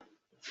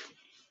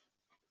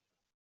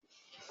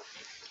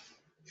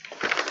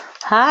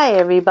Hi,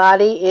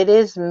 everybody. It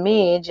is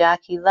me,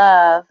 Jackie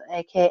Love,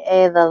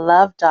 aka the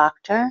Love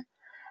Doctor,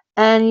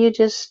 and you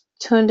just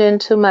tuned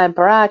into my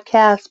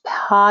broadcast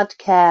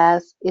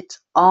podcast. It's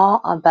all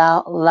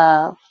about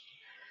love.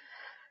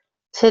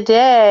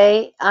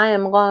 Today, I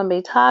am going to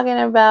be talking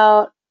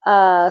about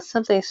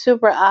something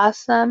super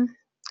awesome,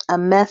 a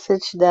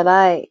message that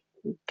I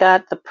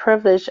got the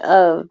privilege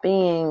of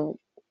being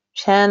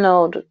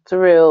channeled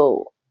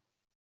through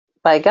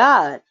by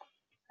God.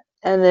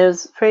 And it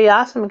was pretty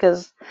awesome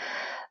because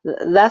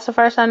that's the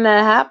first time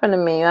that happened to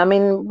me. I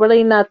mean,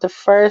 really not the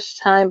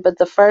first time, but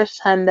the first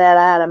time that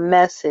I had a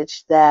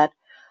message that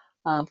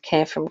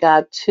came from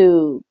God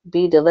to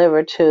be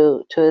delivered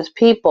to His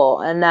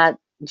people, and not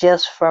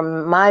just for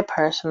my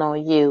personal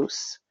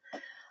use.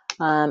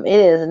 It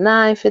is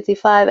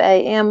 9:55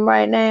 a.m.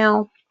 right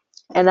now,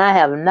 and I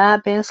have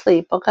not been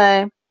asleep.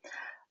 Okay,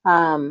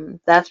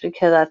 that's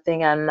because I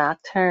think I'm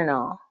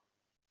nocturnal.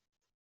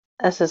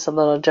 That's just a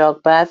little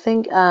joke, but I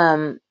think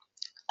I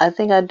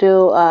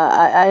do.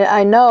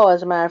 I know,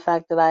 as a matter of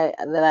fact,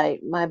 that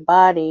my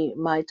body,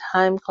 my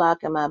time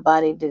clock, and my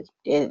body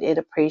it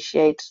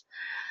appreciates,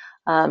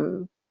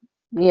 um,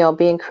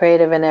 being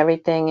creative and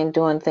everything, and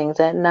doing things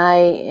at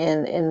night,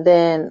 and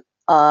then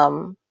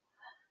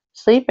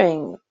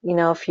sleeping,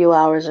 a few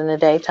hours in the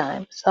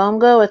daytime. So I'm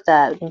good with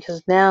that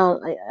because now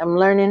I'm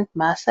learning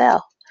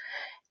myself.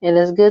 It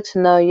is good to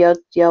know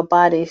your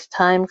body's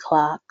time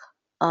clock.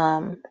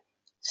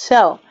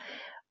 So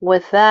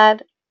with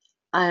that,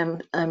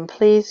 I'm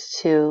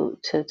pleased to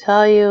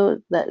tell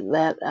you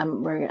that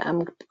I'm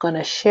going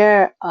to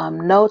share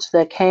notes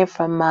that came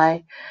from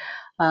my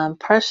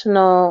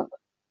personal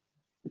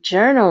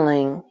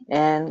journaling,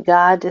 and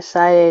God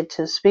decided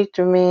to speak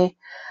to me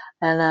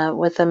and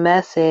with a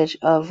message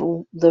of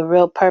the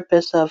real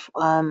purpose of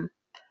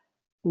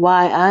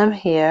why I'm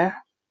here,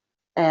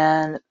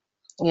 and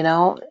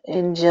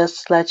and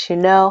just let you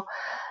know.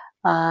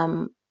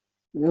 Um,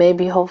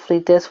 Maybe hopefully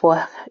this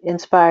will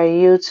inspire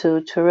you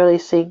to really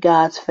see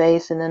God's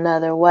face in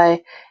another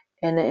way,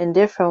 in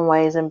different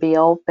ways, and be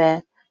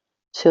open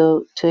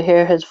to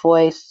hear His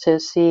voice, to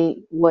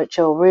see what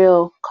your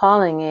real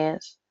calling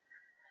is.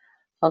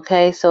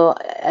 Okay, so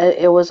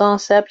it was on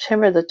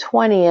September the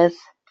 20th,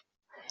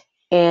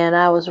 and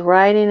I was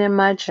writing in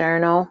my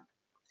journal,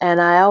 and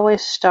I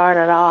always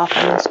started off,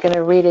 I'm just going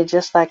to read it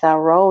just like I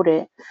wrote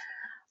it,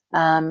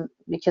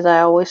 because I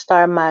always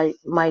start my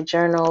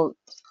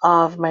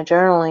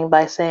journaling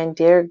by saying,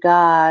 "Dear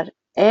God,"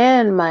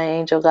 and my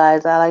angel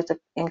guides. I like to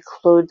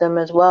include them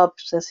as well,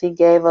 since He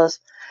gave us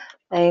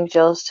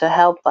angels to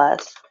help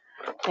us,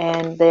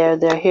 and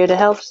they're here to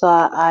help. So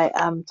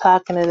I'm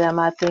talking to them.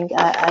 I think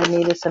I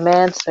needed some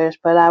answers,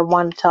 but I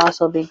wanted to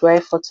also be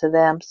grateful to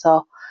them.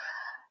 So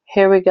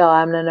here we go.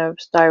 I'm gonna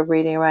start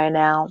reading right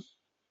now.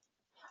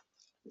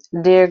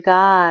 Dear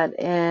God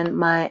and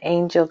my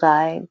angel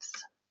guides,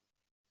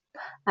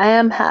 I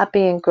am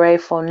happy and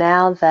grateful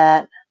now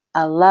that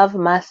I love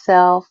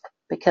myself,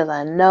 because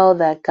I know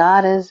that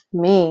God is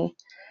me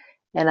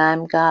and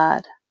I'm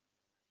God.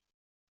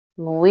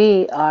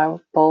 We are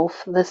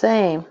both the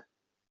same.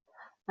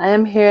 I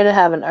am here to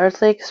have an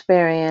earthly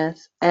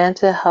experience and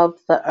to help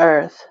the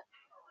earth.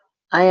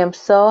 I am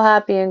so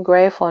happy and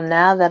grateful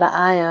now that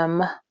I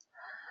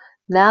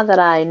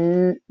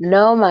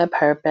know my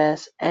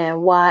purpose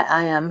and why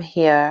I am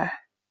here.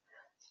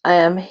 I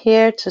am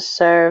here to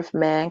serve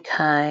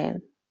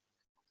mankind.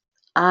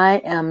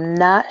 I am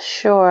not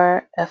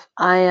sure if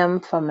I am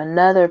from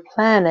another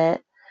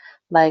planet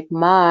like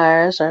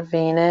Mars or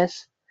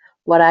Venus.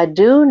 What I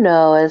do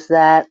know is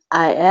that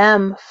I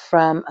am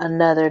from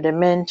another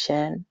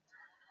dimension.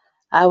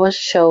 I was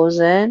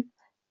chosen,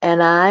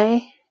 and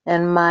I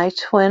and my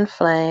twin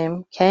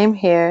flame came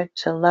here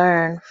to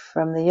learn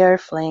from the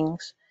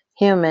earthlings,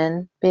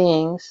 human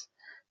beings,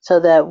 so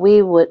that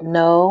we would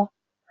know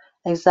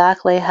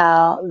exactly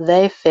how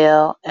they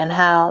feel and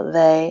how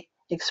they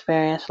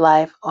experience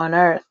life on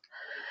earth,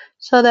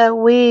 so that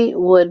we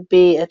would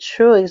be a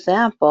true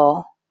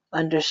example,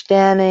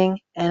 understanding,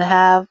 and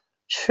have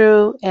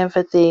true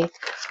empathy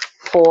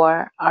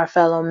for our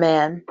fellow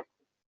men.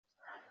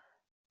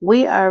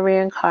 We are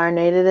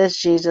reincarnated as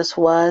Jesus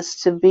was,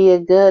 to be a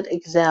good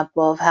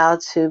example of how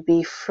to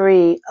be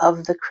free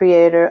of the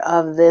creator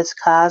of this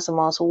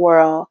cosmos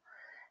world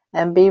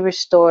and be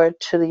restored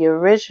to the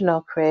original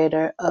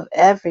creator of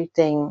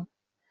everything,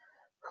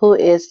 who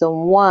is the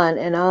one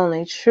and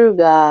only true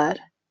God.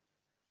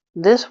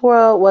 This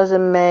world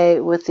wasn't made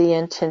with the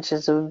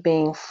intentions of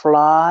being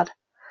flawed.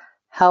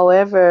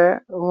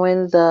 However,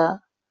 when the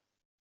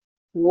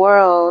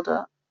world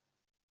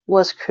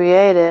was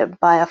created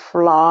by a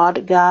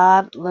flawed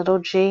God, little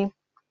g,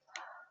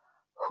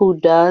 who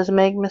does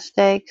make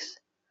mistakes,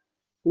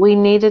 we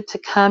needed to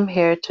come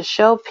here to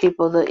show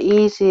people the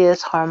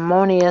easiest,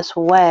 harmonious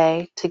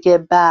way to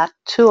get back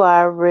to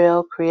our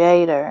real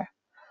creator,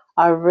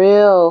 our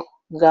real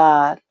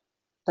God,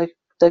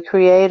 the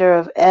creator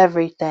of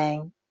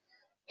everything.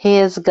 He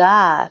is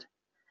God.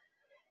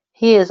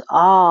 He is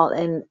all,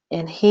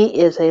 and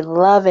He is a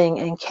loving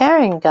and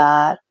caring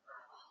God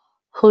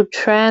who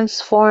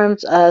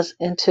transforms us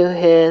into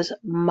his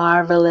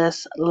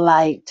marvelous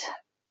light.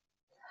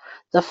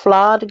 The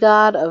flawed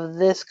God of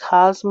this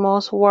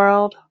cosmos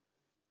world,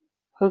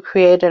 who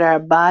created our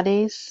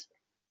bodies,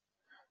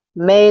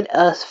 made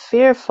us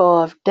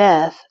fearful of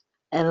death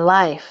and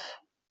life.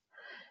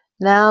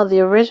 Now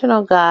the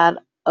original God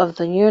of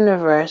the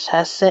universe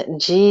has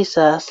sent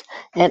Jesus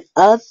and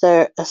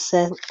other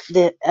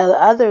ascended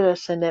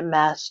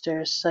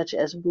masters such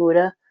as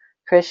Buddha,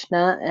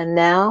 Krishna, and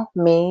now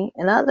me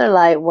and other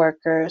light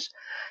workers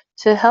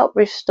to help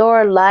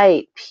restore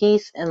light,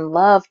 peace, and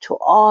love to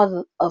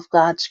all of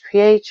God's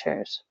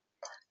creatures,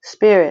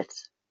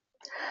 spirits.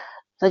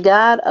 The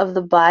God of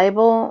the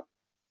Bible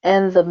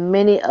and the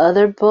many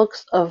other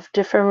books of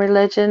different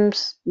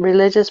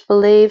religious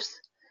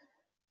beliefs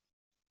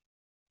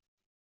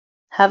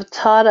have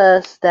taught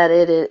us that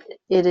it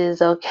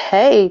is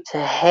okay to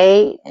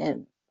hate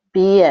and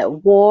be at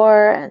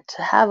war and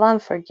to have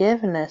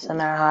unforgiveness in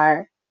our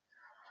heart,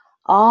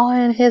 all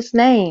in his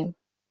name.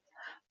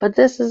 But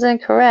this is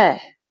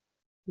incorrect.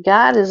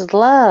 God is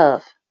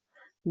love.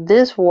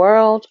 This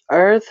world,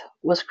 earth,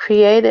 was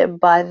created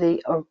by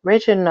the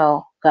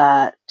original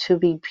God to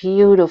be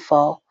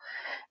beautiful,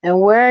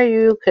 and where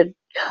you could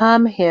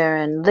come here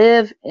and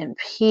live in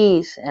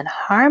peace and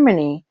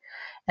harmony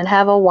and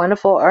have a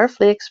wonderful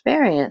earthly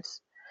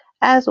experience,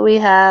 as we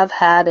have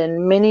had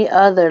in many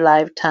other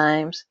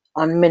lifetimes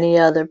on many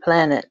other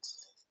planets.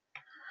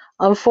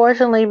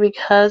 Unfortunately,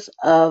 because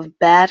of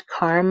bad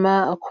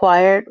karma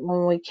acquired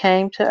when we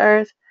came to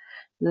Earth,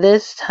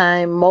 this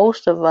time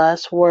most of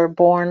us were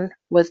born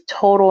with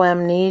total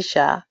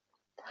amnesia,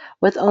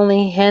 with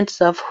only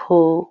hints of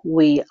who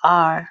we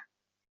are.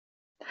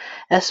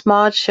 As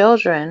small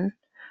children,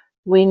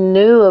 we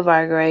knew of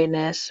our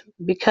greatness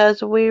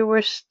because we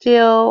were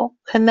still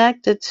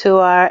connected to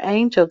our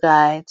angel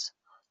guides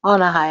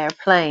on a higher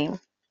plane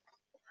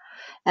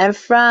and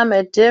from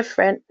a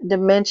different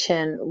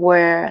dimension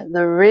where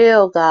the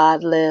real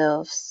God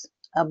lives,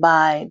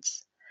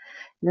 abides.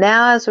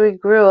 Now, as we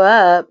grew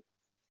up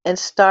and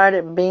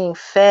started being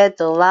fed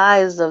the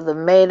lies of the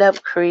made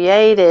up,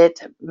 created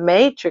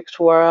matrix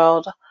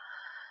world,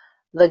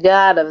 the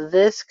God of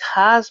this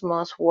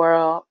cosmos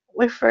world,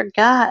 we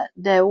forgot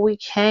that we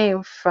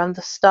came from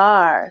the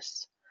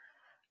stars,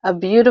 a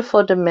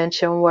beautiful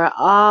dimension where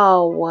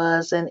all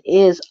was and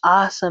is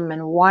awesome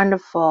and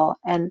wonderful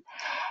and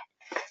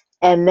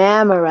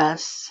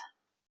enamorous,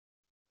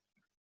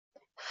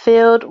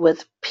 filled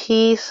with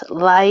peace,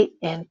 light,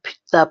 and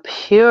the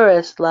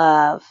purest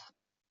love.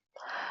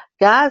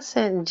 God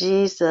sent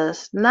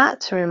Jesus not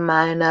to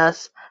remind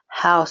us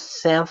how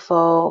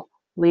sinful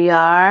we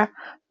are,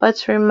 but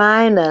to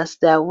remind us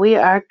that we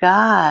are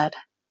God.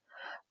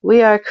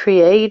 We are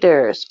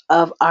creators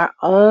of our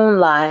own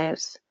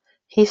lives.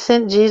 He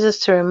sent Jesus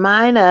to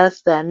remind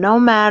us that no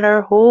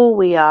matter who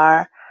we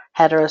are,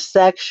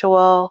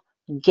 heterosexual,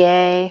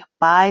 gay,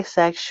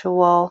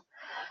 bisexual,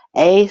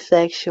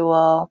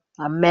 asexual,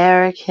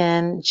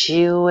 American,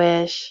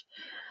 Jewish,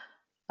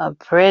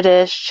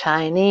 British,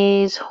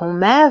 Chinese,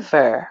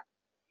 whomever,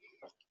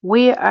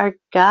 we are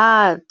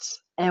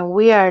gods and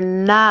we are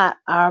not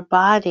our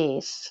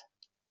bodies.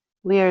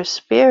 We are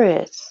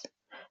spirits.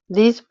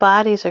 These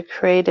bodies are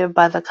created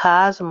by the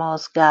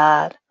cosmos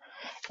God,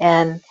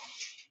 and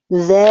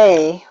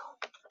they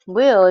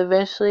will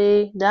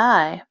eventually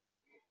die.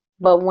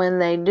 But when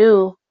they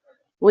do,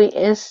 we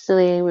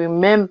instantly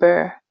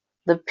remember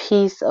the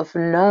peace of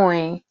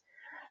knowing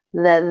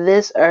that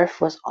this earth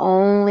was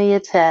only a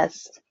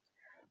test.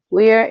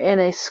 We are in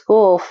a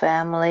school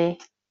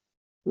family,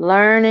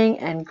 learning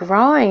and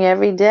growing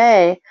every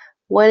day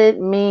what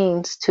it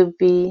means to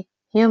be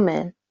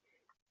human.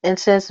 And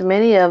since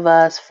many of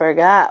us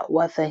forgot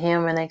what the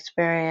human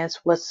experience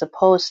was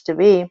supposed to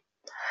be,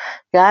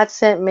 God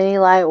sent many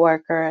light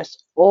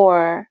workers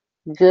or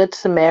good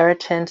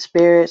Samaritan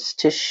spirits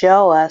to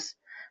show us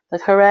the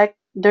correct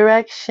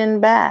direction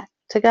back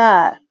to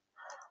God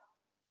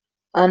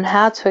on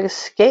how to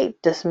escape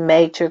this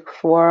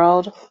matrix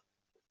world,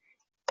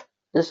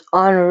 this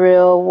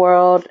unreal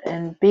world,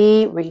 and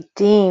be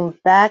redeemed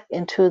back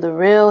into the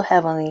real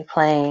heavenly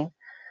plane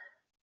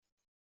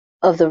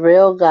of the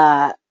real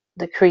God,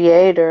 the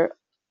creator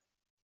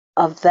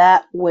of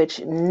that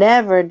which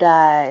never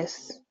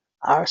dies,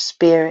 our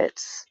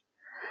spirits.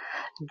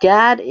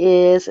 God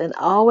is and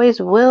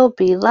always will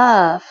be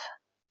love.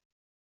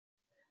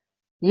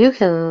 You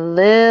can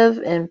live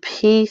in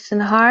peace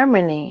and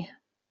harmony.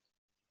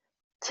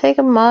 Take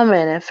a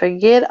moment and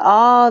forget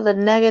all the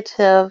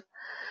negative,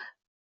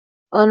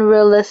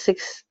 unrealistic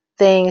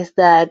things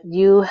that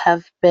you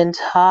have been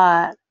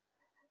taught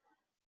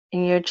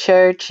in your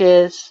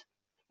churches,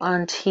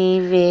 on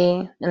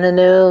TV, in the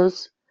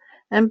news,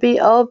 and be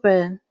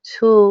open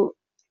to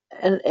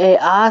a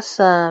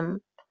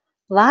awesome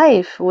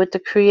life with the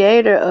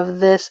creator of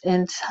this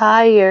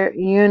entire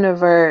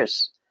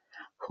universe,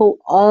 who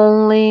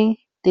only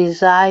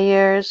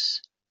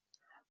desires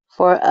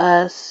for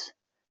us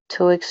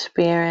to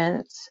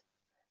experience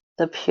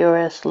the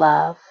purest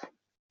love.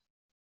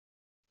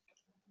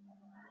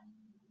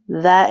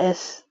 That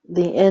is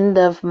the end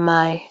of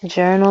my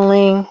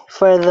journaling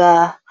for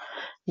the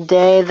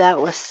day. That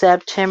was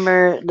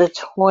September the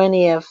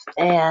 20th,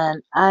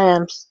 and I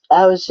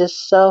was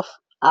just so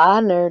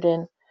honored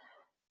and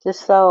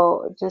just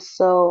so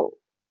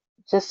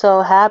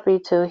happy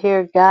to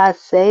hear God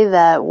say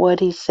that, what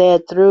he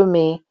said through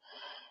me.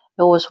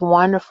 It was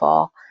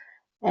wonderful.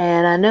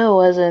 And I knew it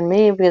wasn't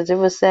me because it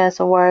was saying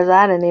some words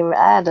I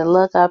had to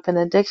look up in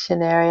the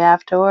dictionary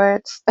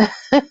afterwards.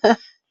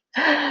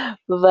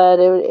 But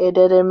it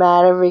didn't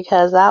matter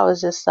because I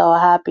was just so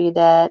happy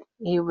that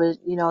he was,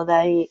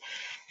 that he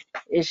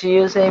is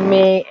using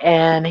me,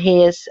 and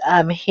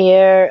I'm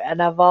here,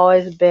 and I've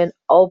always been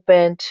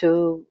open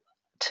to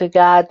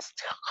God's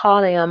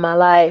calling on my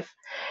life.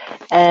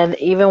 And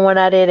even when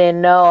I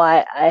didn't know,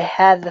 I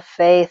had the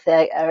faith.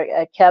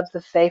 I kept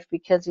the faith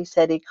because he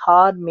said he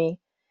called me.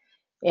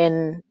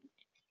 And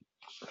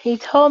he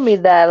told me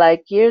that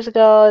like years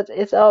ago.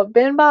 It's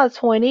been about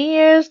 20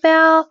 years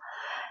now.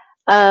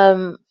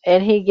 And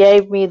he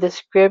gave me the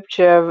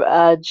scripture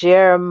of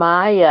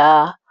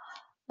Jeremiah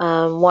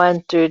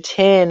 1 through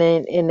 10.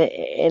 And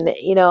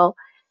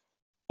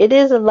it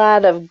is a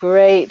lot of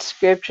great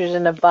scriptures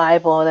in the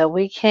Bible that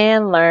we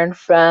can learn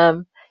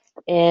from.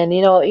 And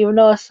even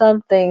though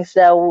some things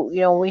that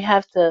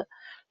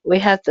we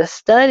have to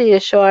study to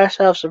show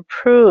ourselves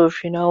approved.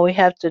 We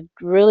have to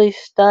really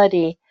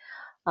study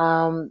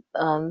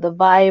the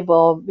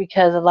Bible,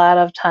 because a lot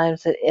of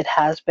times it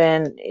has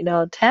been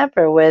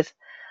tampered with,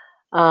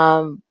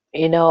 and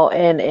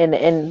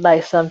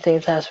like some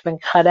things has been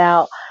cut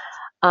out.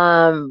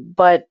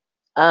 But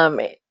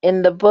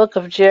in the book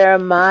of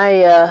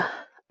Jeremiah,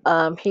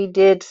 he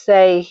did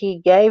say he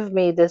gave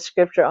me the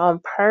scripture on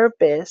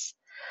purpose.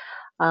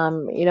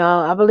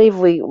 I believe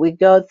we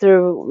go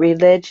through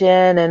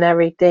religion and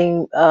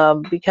everything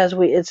because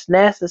it's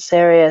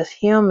necessary as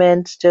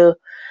humans to,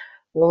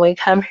 when we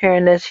come here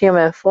in this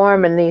human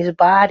form in these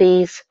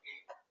bodies,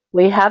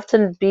 we have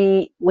to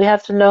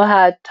know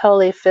how it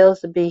totally feels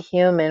to be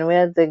human. We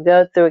have to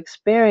go through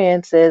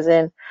experiences.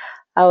 And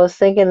I was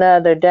thinking the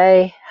other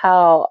day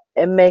how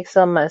it makes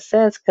so much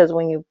sense, because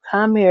when you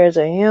come here as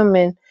a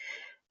human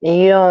and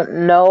you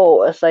don't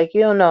know, it's like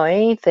you don't know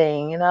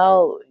anything.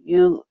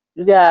 You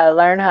gotta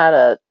learn how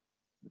to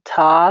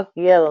talk.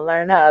 You gotta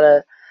learn how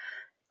to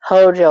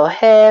hold your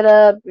head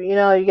up. You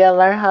gotta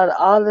learn how to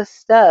all this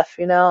stuff.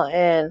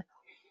 And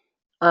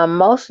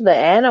most of the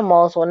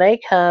animals, when they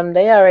come,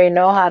 they already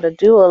know how to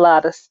do a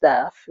lot of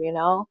stuff.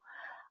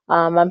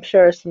 I'm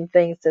sure some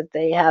things that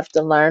they have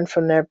to learn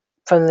from their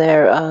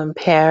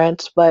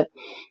parents, but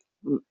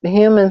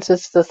humans,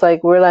 it's just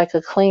like we're like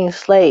a clean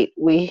slate.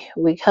 We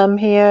come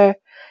here,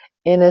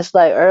 and it's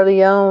like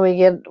early on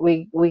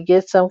we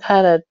get some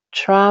kind of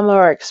trauma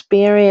or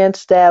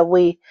experience that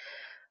we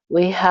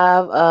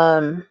have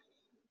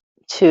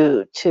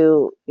to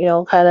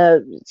kind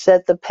of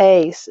set the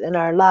pace in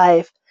our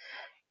life.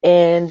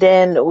 And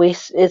then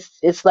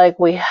it's like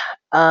we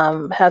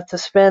have to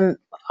spend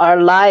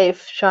our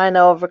life trying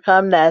to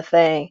overcome that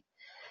thing.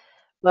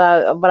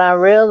 But I'm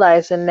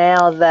realizing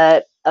now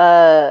that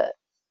the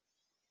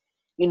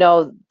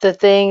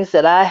things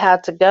that I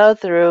had to go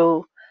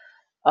through.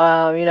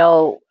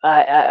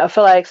 I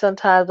feel like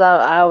sometimes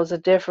I was a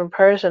different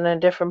person in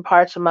different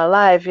parts of my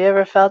life. You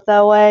ever felt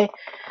that way?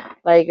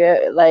 Like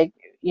at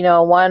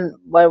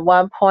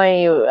one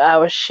point I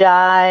was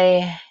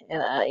shy,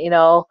 and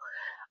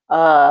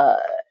uh,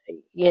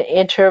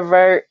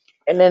 introvert,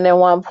 and then at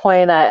one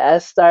point I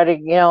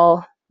started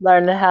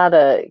learning how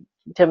to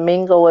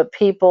mingle with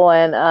people,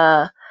 and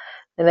I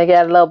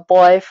got a little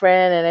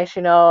boyfriend, and next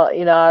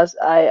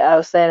I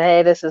was saying,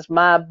 hey, this is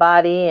my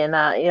body, and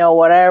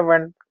whatever,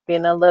 and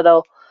being a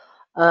little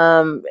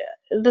um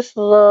just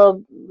a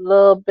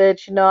little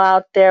bit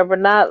out there, but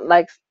not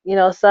like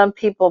some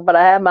people. But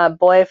I had my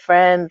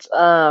boyfriend's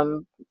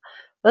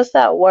what's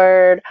that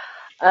word,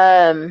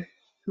 um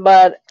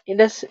but you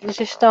just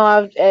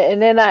know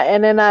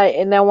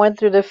and I went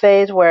through the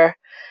phase where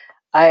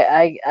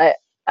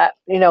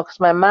because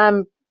my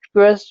mom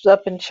grew us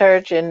up in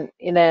church, and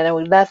and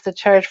we left the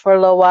church for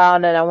a little while,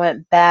 and then I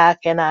went back,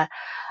 and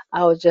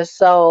I was just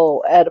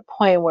so at a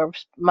point where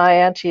my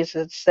aunties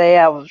would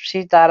say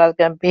she thought I was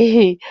gonna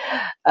be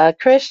a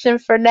Christian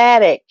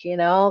fanatic,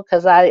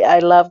 because I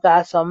love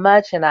God so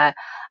much, and I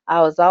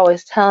was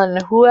always telling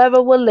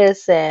whoever would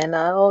listen,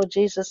 oh,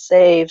 Jesus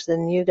saves,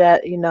 and you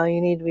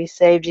need to be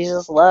saved.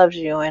 Jesus loves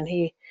you, and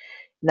he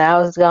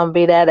now is gonna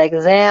be that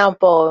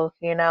example.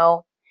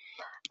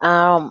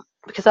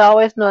 Because I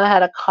always knew I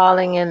had a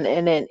calling, and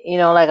it,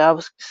 like I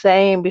was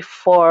saying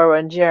before,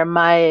 in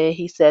Jeremiah,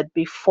 he said,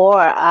 before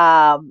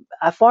I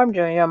formed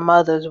you in your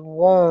mother's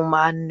womb,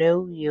 I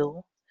knew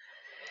you.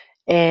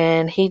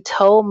 And he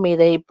told me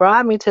that he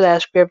brought me to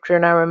that scripture,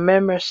 and I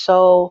remember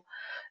so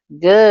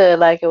good,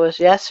 like it was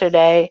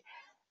yesterday.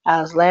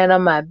 I was laying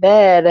on my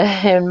bed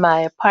in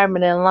my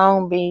apartment in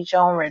Long Beach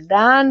on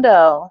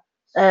Redondo,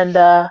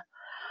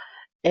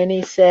 and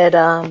he said,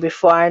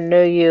 before I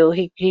knew you,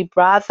 he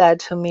brought that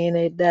to me,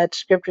 and that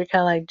scripture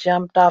kind of like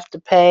jumped off the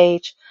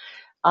page.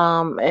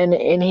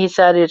 And he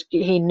said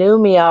he knew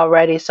me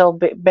already. So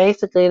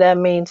basically, that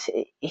means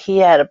he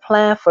had a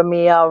plan for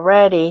me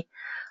already,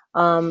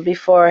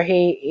 before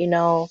he,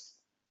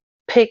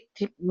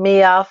 picked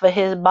me off of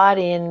his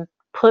body and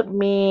put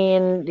me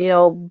in,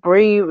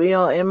 breathe,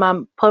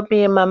 put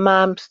me in my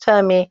mom's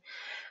tummy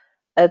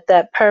at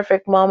that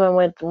perfect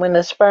moment when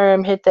the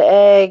sperm hit the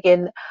egg,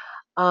 and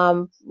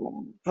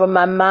for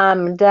my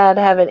mom and dad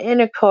having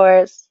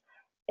intercourse,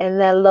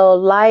 and that little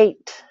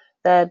light,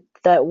 that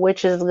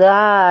which is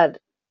God,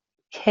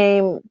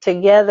 came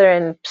together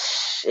and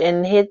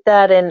hit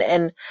that,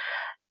 and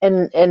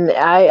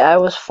I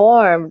was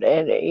formed,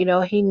 and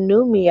he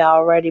knew me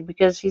already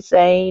because he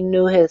said he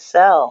knew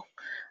himself.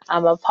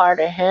 I'm a part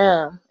of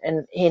him,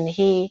 and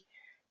he's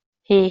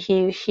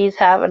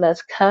having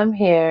us come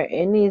here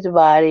in these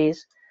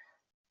bodies,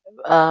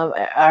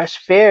 our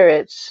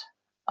spirits,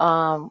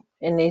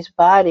 in these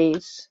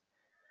bodies,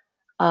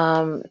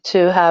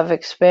 to have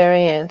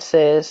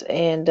experiences.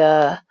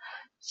 And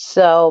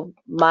so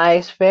my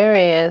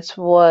experience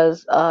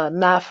was,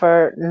 not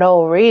for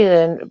no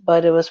reason,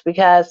 but it was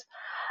because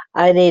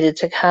I needed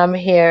to come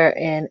here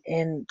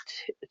and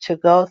to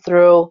go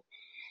through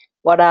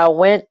what I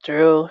went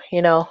through,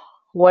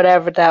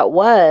 whatever that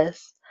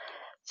was,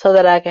 so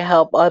that I can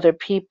help other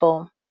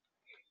people.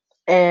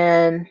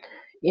 And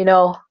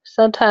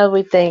sometimes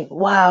we think,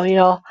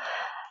 wow,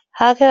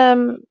 how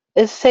come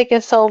it's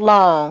taking so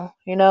long?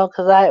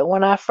 Because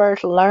when I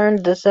first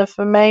learned this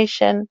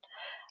information,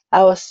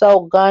 I was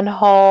so gun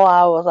ho.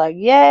 I was like,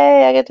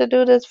 yay, I get to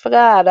do this for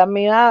God. I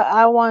mean,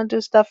 I want to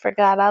do stuff for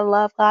God. I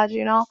love God.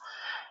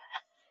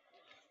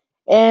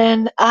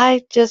 And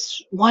I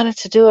just wanted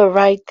to do it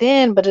right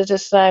then, but it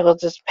just like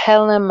was just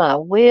pedaling my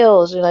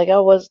wheels. Like I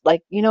was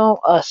like,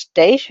 a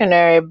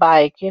stationary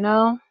bike. And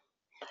I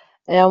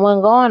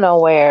wasn't going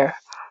nowhere.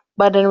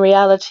 But in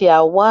reality,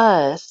 I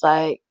was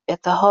like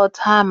at the whole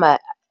time.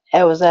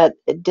 I was at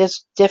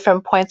just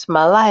different points in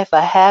my life.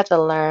 I had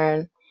to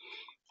learn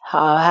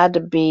how I had to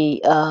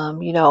be,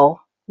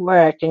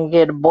 where I can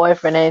get a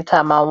boyfriend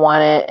anytime I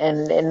wanted,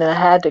 and I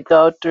had to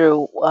go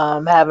through,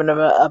 having an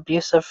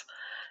abusive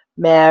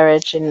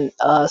marriage, and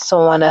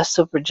someone that's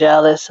super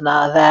jealous and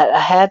all that. I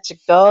had to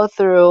go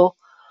through,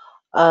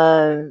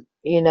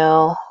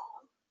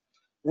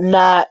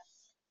 not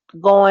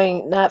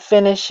not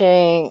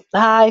finishing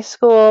high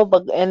school,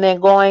 but and then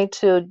going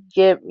to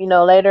get,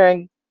 later,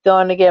 and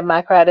going to get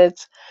my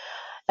credits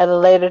at a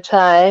later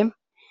time,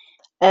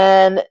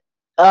 and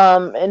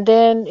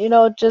then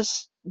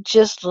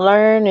just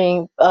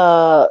learning,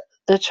 the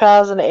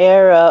trials and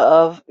error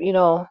of,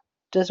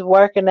 just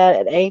working at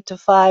an 8 to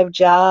 5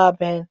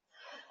 job, and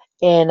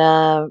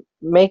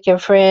making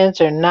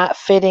friends or not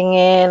fitting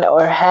in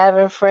or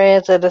having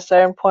friends at a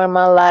certain point in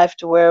my life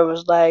to where it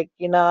was like,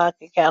 I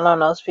could count on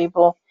those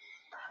people.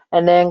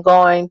 And then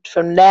going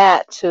from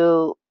that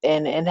to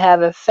and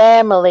having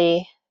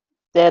family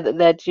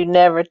that you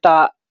never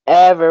thought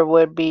ever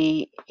would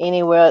be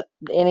anywhere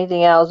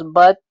anything else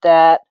but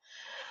that.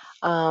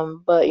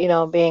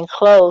 But being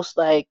close,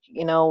 like,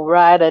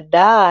 ride or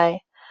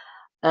die,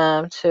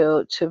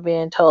 to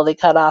being totally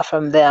cut off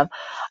from them,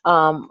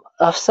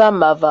 of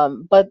some of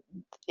them. But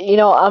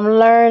I'm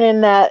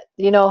learning that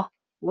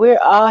we're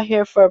all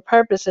here for a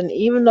purpose, and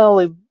even though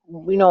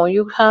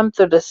you come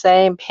through the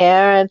same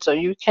parents or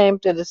you came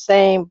through the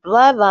same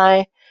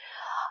bloodline,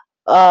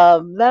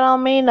 that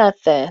don't mean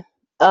nothing.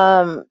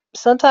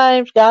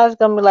 Sometimes God's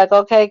gonna be like,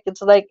 okay,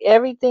 it's like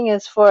everything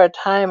is for a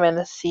time and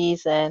a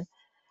season,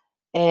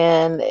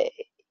 and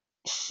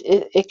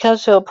it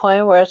comes to a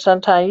point where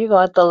sometimes you're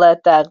going to have to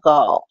let that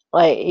go.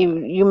 Like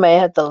you may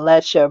have to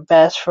let your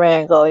best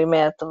friend go, you may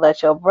have to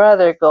let your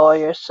brother go or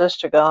your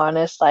sister go, and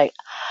it's like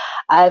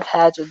I've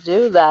had to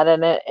do that,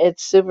 and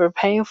it's super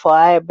painful.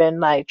 I have been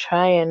like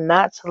trying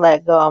not to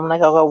let go. I'm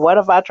like, okay, what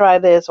if I try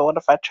this or what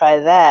if I try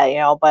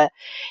that? But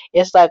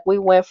it's like we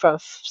went from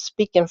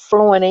speaking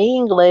fluent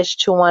English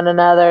to one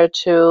another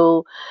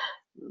to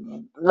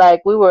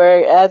like we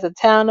were at the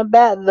town of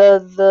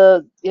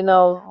the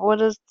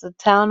what is the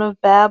town of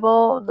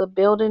Babel, the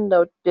building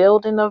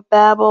of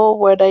Babel,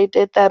 where they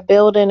did that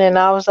building, and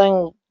I was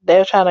saying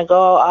they're trying to go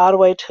all the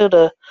way to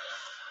the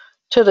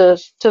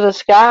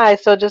sky,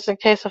 so just in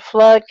case a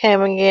flood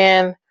came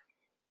again,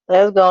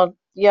 they was going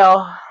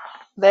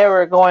they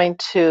were going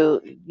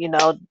to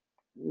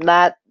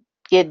not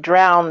get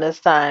drowned this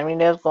time.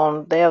 They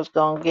was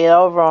going to get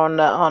over on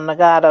the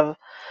God of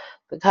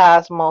the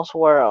cosmos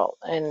world,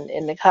 and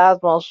the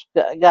cosmos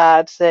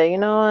God said,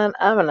 what,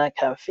 I'm gonna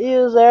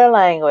confuse their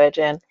language,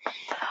 and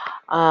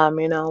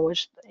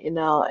which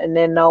and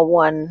then no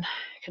one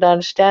could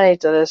understand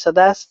each other. So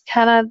that's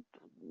kind of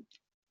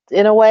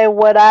in a way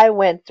what I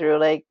went through,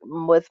 like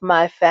with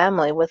my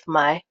family, with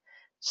my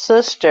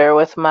sister,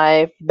 with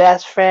my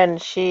best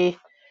friend. She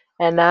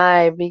and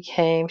I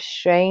became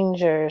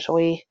strangers.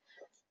 We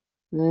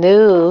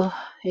knew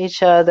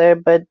each other,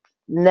 but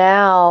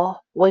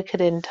now we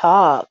couldn't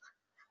talk.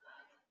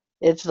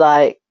 It's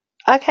like,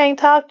 I can't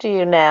talk to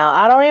you now.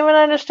 I don't even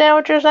understand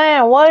what you're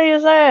saying. What are you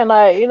saying?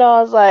 Like,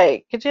 it's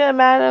like, could you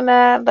imagine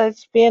that? Like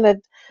being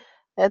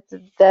at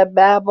that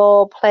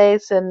Babel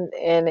place,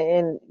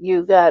 and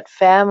you got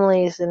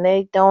families and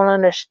they don't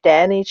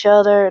understand each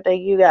other.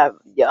 You got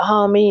your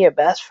homie, your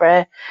best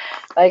friend,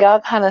 like all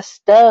kind of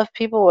stuff.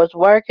 People was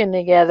working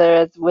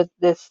together with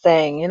this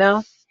thing, and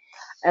all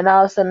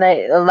of a sudden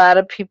a lot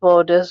of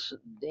people just,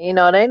 they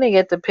didn't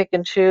get to pick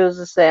and choose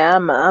and say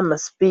I'm a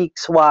speak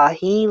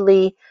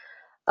Swahili,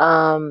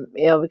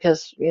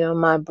 because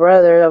my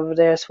brother over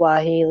there is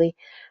Swahili.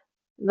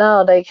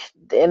 No,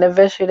 and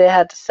eventually they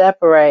had to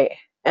separate.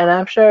 And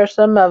I'm sure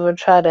some of them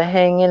tried to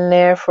hang in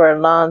there for a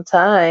long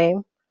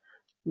time,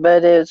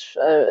 but it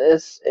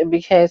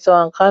became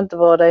so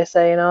uncomfortable. They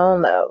say,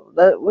 no,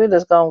 we're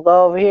just gonna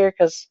go over here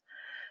because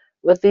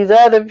with these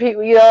other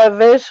people,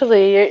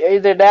 eventually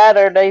either that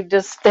or they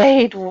just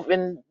stayed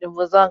and it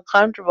was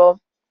uncomfortable.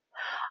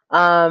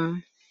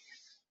 Um,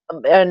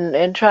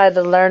 and tried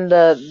to learn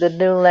the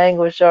new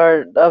language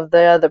or of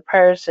the other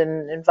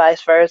person and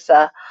vice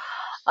versa.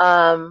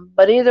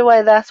 But either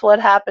way, that's what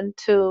happened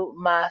to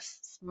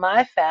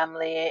my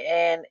family,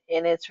 and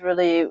it's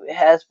really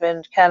has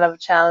been kind of a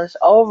challenge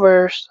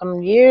over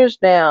some years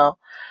now.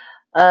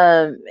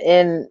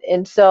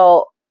 And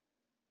so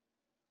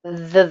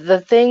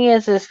the thing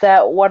is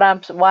that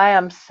why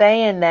I'm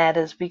saying that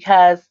is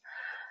because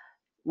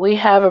we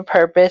have a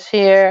purpose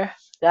here.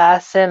 God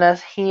sent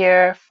us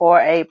here for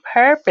a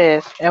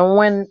purpose, and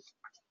when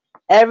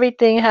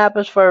everything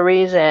happens for a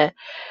reason,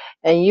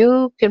 and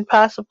you can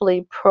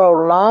possibly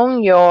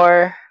prolong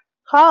your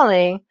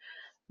calling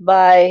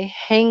by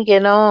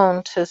hanging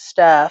on to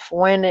stuff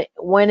when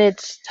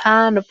it's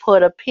time to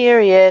put a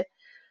period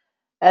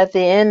at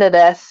the end of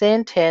that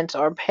sentence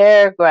or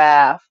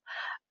paragraph.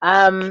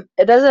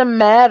 It doesn't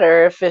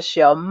matter if it's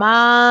your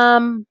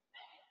mom,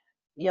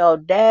 your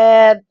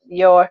dad,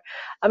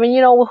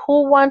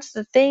 who wants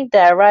to think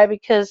that, right?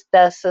 Because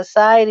the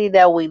society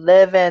that we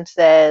live in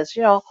says,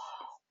 we're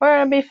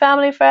gonna be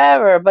family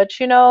forever. But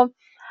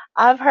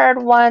I've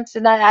heard once,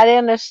 and I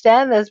didn't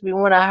understand this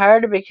when I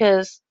heard it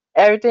because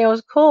everything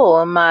was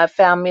cool in my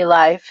family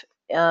life.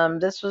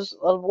 This was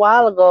a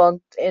while ago,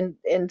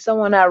 and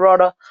someone had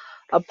wrote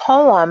a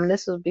poem.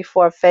 This was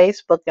before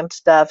Facebook and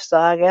stuff, so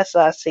I guess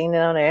I seen it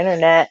on the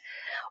internet,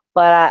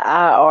 but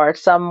or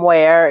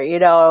somewhere,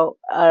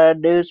 a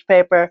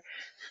newspaper.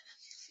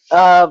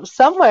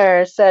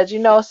 Somewhere it says,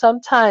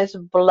 sometimes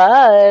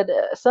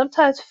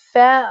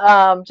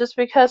just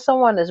because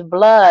someone is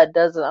blood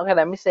doesn't. Okay,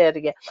 let me say it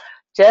again.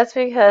 Just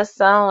because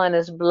someone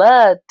is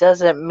blood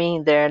doesn't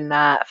mean they're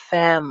not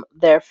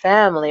their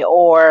family,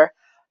 or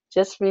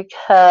just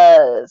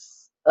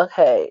because.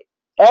 Okay,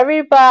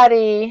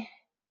 everybody.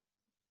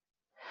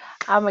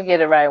 I'm gonna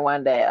get it right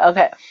one day.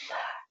 Okay,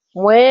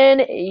 when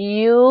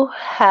you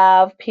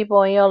have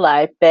people in your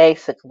life,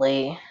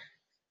 basically,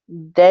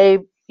 they,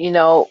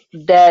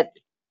 that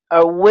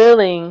are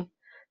willing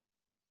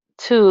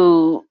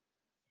to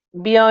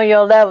be on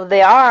your level.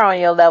 They are on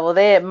your level.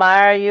 They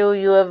admire you.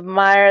 You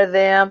admire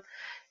them.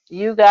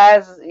 You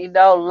guys,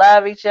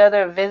 love each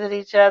other, visit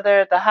each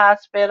other at the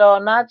hospital.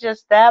 Not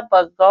just that,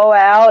 but go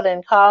out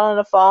and call on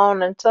the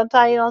phone. And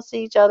sometimes you don't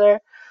see each other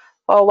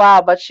for a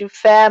while, but you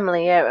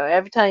family.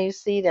 Every time you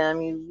see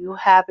them, you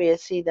happy to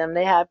see them.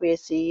 They happy to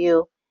see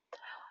you.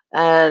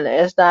 And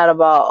it's not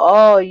about,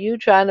 oh, you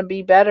trying to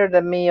be better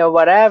than me or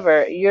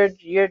whatever.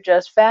 You're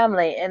just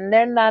family, and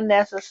they're not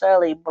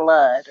necessarily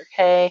blood.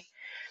 Okay,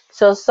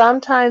 so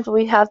sometimes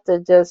we have to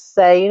just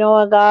say, you know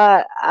what,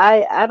 God,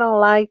 I don't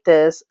like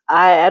this.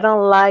 I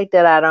don't like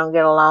that I don't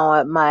get along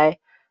with my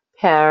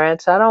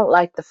parents. I don't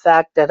like the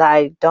fact that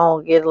I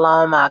don't get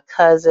along with my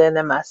cousin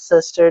and my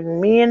sister. And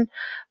me and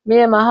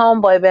my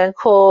homeboy been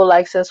cool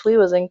like since we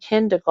was in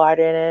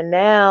kindergarten, and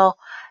now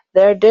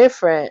they're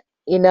different.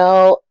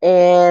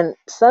 And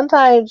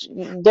sometimes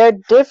they're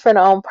different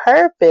on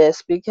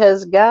purpose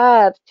because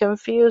God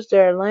confused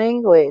their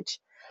language.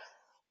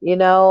 You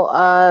know,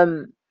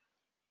 um,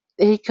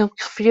 he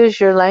confuse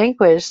your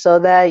language so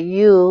that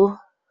you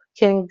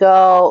can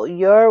go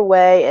your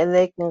way and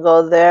they can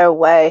go their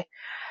way,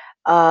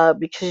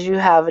 because you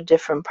have a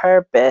different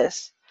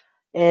purpose,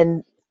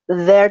 and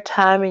their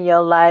time in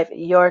your life,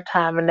 your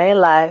time in their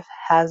life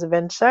has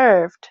been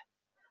served,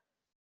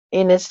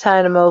 and it's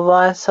time to move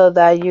on so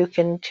that you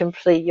can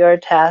complete your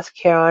task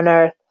here on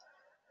earth.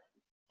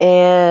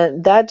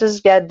 And that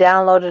just got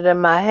downloaded in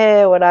my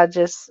head, what I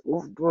just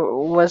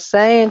was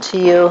saying to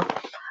you.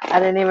 I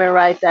didn't even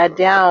write that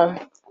down,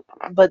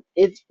 but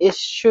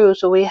it's true.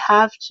 So we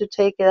have to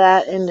take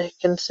that into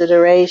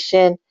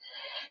consideration.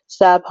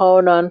 Stop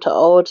holding on to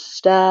old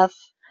stuff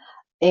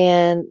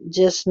and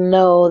just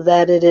know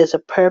that it is a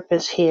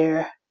purpose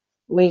here.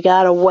 We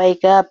gotta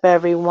wake up,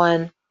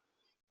 everyone.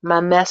 My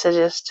message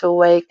is to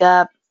wake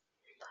up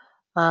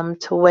and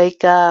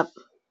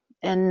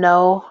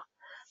know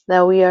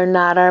that we are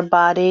not our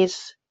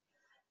bodies,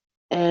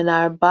 and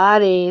our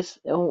bodies.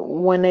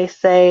 When they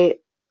say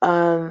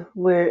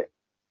we're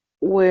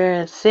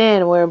in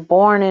sin, we're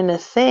born into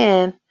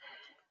sin.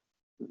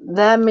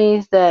 That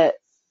means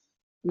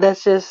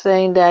that's just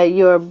saying that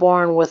you're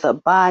born with a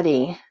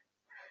body.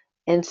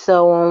 And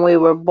so when we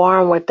were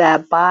born with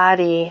that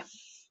body,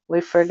 we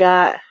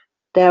forgot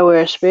that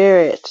we're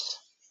spirits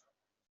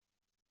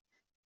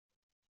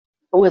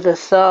with a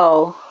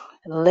soul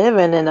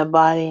living in a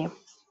body.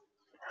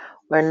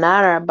 We're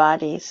not our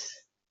bodies.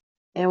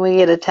 And we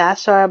get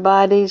attached to our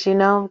bodies,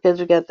 because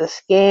we got the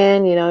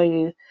skin, you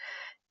don't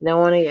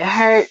want to get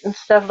hurt and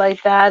stuff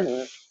like that.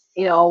 And,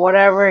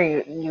 whatever.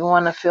 You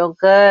want to feel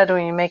good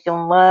when you're making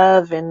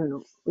love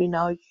and,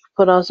 you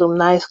put on some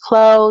nice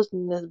clothes.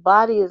 And this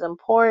body is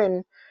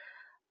important,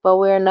 but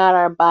we're not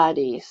our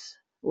bodies.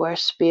 We're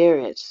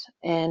spirits.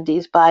 And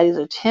these bodies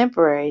are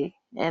temporary.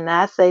 And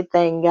I say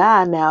thank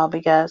God now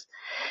because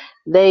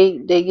they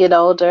get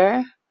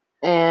older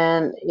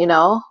and,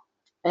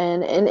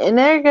 and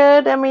they're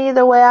good. I mean,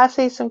 either way, I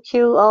see some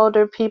cute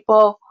older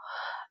people.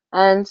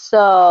 And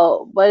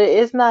so, but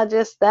it's not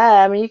just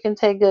that. I mean, you can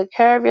take good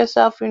care of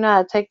yourself. You know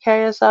how to take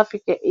care of yourself. You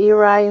can eat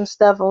right and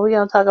stuff. And we're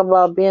going to talk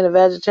about being a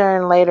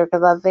vegetarian later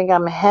because I think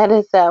I'm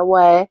headed that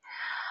way,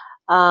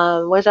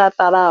 which I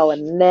thought I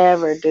would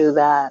never do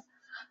that.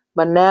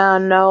 But now I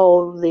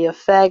know the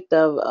effect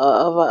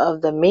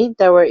of the meat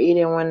that we're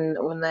eating when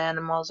the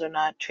animals are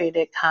not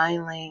treated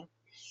kindly,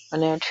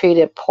 when they're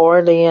treated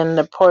poorly in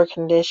the poor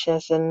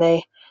conditions, and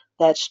they're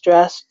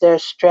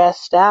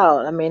stressed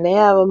out. I mean, they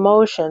have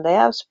emotion, they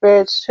have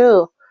spirits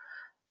too,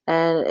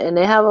 and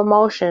they have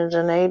emotions,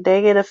 and they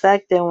get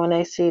affected when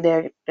they see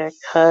their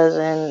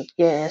cousin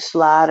getting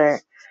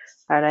slaughtered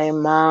or their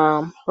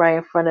mom right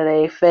in front of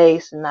their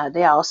face, and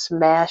they all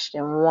smashed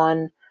in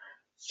one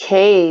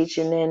cage,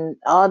 and then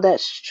all that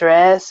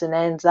stress and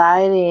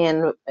anxiety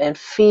and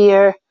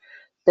fear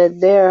that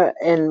they're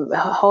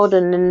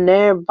holding in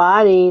their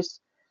bodies,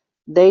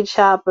 they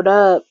chop it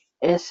up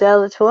and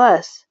sell it to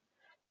us.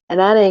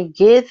 And I didn't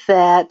get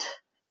that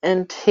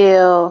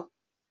until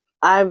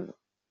this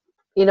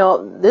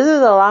is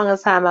the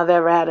longest time I've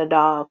ever had a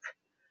dog.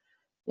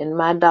 And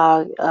my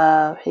dog,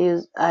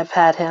 I've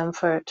had him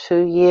for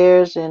 2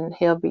 years, and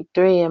he'll be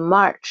 3 in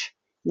March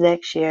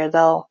next year,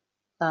 though,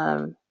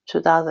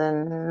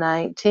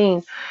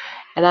 2019.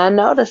 And I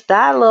noticed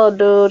that little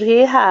dude,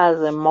 he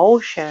has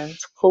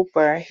emotions,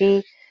 Cooper.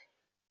 He's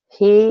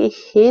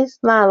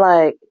not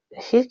like,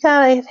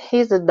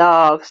 he's a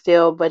dog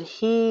still, but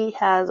he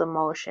has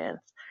emotions.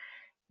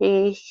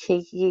 He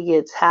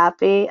gets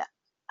happy.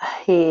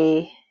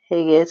 He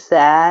gets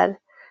sad.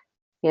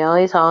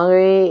 He's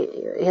hungry.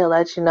 He'll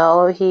let you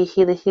know.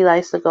 He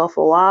likes to go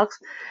for walks,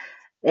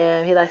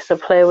 and he likes to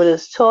play with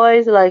his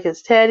toys, like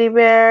his teddy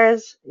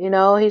bears.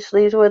 He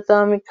sleeps with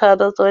them, he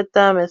cuddles with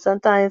them, and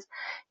sometimes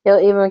he'll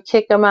even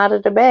kick them out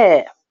of the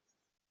bed.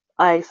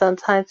 Like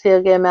sometimes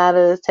he'll get mad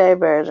at his teddy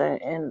bears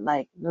and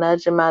like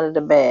nudge him out of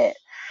the bed.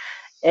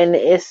 And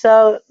it's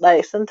so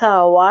like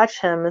sometimes I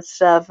watch him and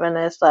stuff, and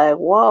it's like,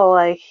 whoa,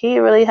 like he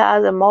really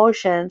has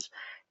emotions.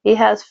 He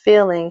has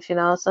feelings.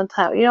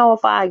 Sometimes,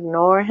 if I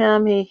ignore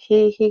him,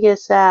 he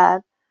gets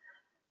sad.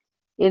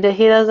 He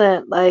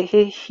doesn't like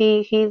he's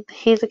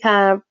the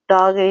kind of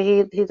dog.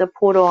 He's a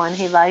poodle, and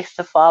he likes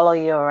to follow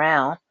you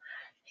around.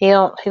 He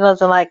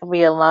doesn't like to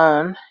be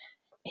alone.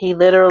 He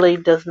literally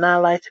does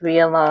not like to be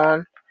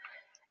alone.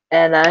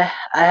 And I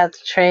have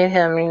to train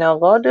him,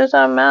 go do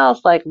something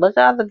else, like look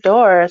out the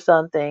door or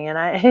something.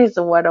 And he's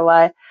a what do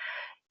I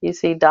you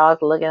see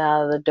dogs looking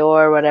out of the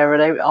door or whatever,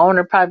 the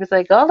owner probably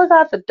say, go look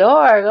out the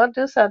door, go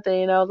do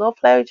something, go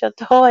play with your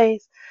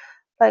toys.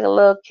 Like a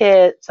little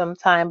kid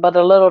sometime, but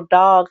a little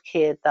dog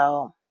kid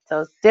though.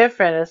 So it's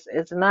different.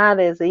 It's not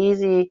as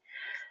easy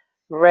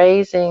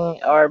raising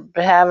or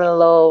having a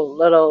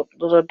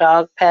little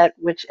dog pet,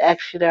 which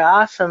actually they're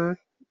awesome,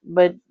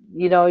 but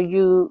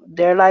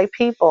they're like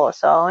people.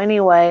 So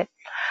anyway,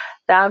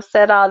 I've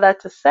said all that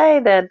to say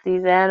that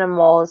these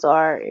animals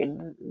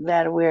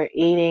that we're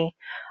eating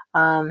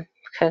um,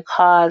 can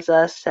cause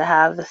us to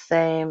have the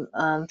same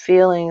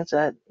feelings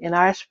that in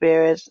our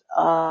spirits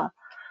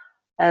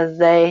as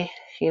they,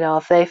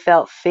 if they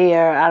felt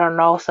fear. I don't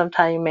know,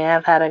 sometimes you may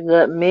have had a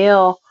good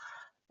meal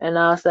and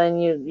all of a sudden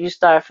you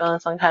start feeling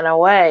some kind of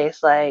way.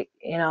 It's like,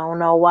 you don't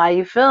know why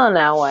you feeling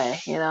that way.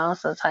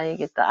 Sometimes you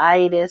get the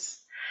itis,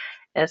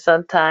 and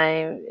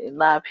sometimes a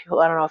lot of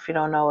people, I don't know if you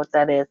don't know what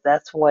that is.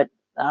 That's what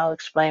I'll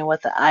explain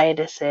what the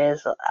itis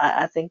is.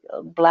 I think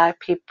black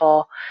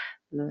people,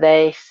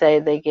 they say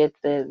they get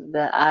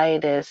the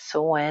itis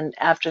when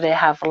after they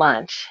have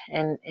lunch,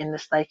 and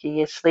it's like you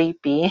get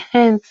sleepy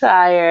and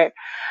tired.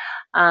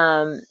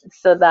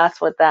 So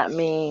that's what that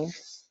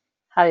means.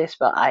 How do you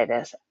spell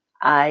itis?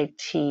 Itus.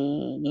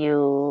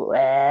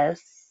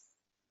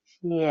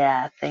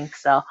 Yeah, I think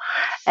so.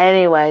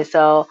 Anyway,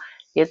 so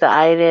you get the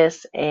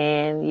itis,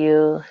 and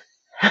you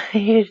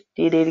you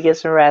need to get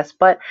some rest.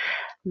 But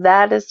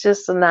that is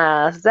just an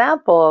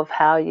example of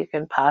how you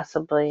can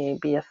possibly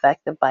be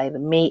affected by the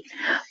meat.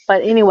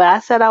 But anyway, I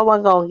said I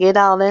wasn't gonna get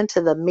all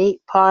into the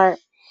meat part,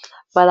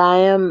 but I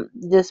am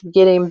just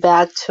getting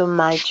back to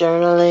my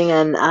journaling,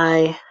 and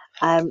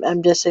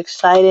I'm just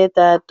excited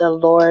that the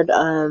Lord,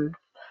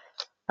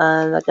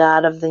 the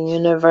God of the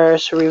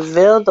universe,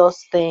 revealed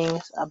those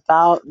things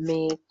about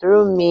me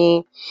through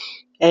me,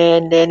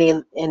 and then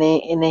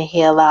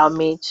he allowed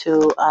me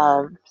to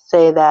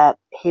say that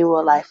He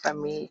would like for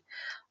me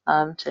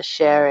to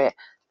share it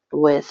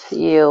with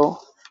you.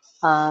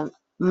 Um,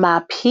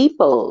 my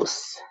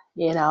peoples,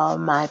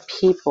 my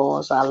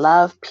peoples. I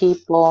love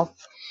people.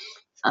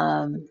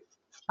 Um,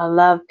 I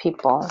love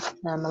people.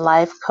 I'm a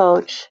life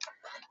coach.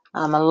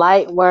 I'm a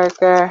light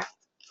worker,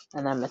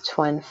 and I'm a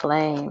twin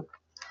flame.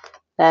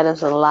 That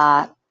is a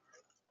lot.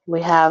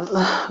 We have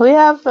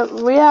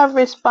we have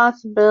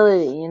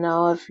responsibility.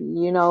 If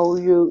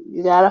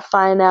you gotta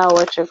find out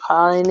what your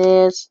calling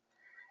is,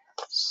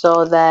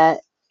 so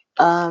that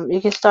you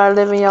can start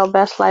living your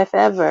best life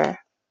ever.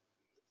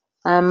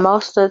 And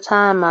most of the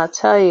time, I'll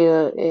tell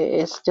you,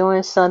 it's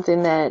doing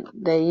something that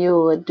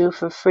you would do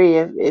for free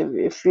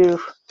if you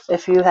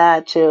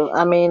had to.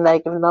 I mean,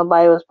 like if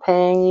nobody was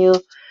paying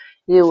you,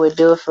 you would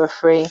do it for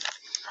free,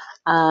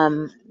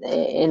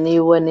 and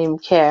you wouldn't even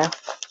care.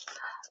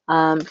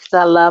 Because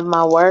I love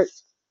my work,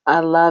 I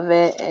love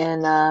it,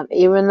 and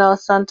even though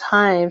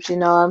sometimes,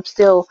 I'm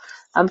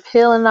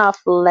peeling off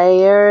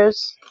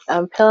layers.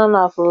 I'm peeling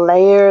off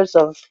layers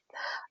of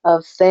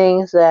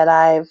things that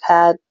I've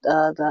had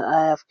that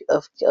I have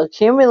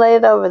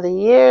accumulated over the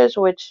years,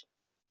 which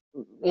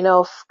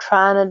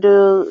trying to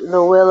do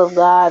the will of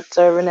God,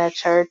 serving at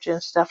church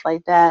and stuff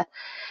like that,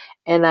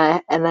 and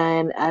I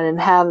didn't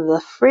have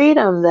the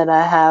freedom that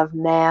I have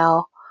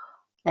now,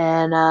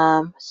 and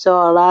so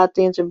a lot of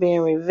things are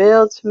being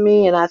revealed to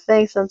me, and I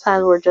think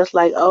sometimes we're just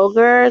like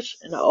ogres,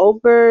 and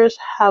ogres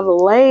have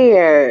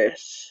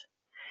layers.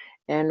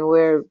 And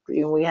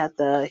we have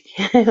to.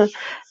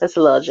 That's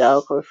a little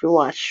joke. Or if you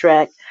watch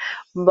Shrek,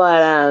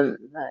 but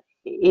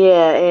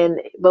yeah,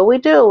 but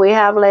we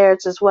have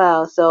layers as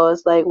well. So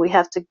it's like we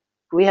have to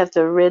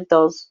rid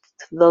those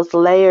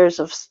layers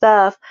of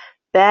stuff,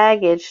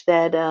 baggage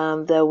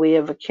that we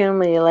have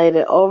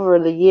accumulated over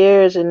the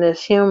years in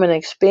this human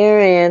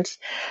experience,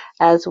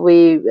 as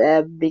we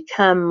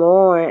become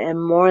more and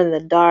more in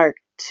the dark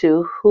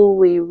to who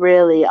we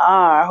really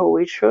are, who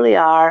we truly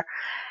are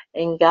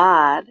in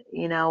God.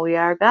 We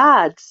are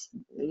gods,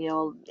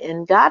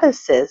 and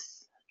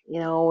goddesses.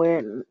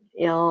 We're,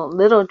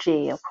 little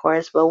g, of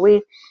course, but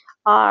we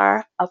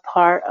are a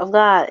part of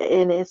God,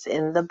 and it's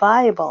in the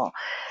Bible.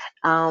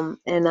 And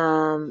it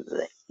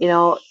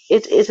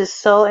is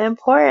so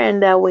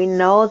important that we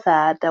know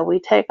that we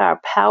take our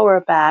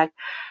power back,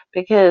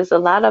 because a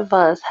lot of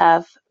us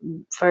have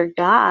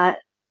forgot.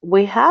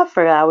 We have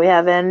forgot. We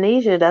have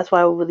amnesia. That's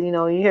why,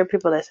 you hear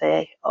people that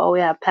say, "Oh, we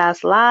have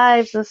past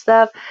lives and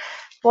stuff."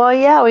 Well,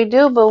 yeah, we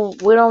do,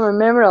 but we don't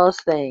remember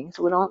those things.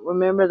 We don't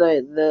remember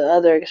the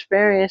other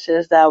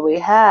experiences that we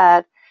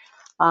had,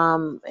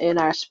 in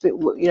our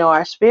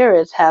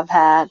spirits have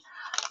had,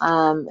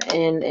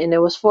 and it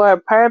was for a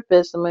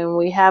purpose. I mean,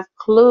 we have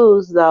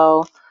clues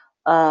though.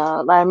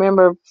 I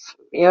remember,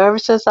 ever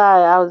since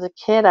I was a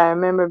kid, I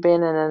remember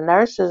being in a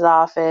nurse's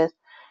office,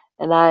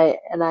 and I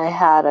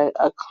had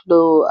a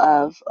clue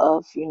of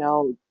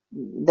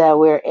that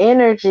we're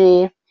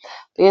energy,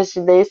 because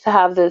they used to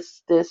have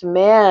this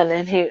man,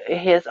 and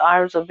his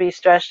arms would be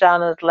stretched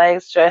out and his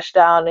legs stretched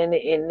out, and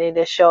it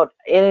just showed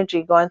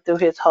energy going through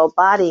his whole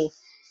body.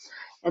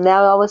 And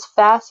that always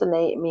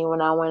fascinated me when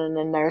I went in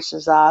the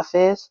nurse's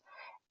office.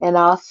 And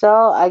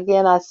also,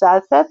 again, I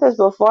said this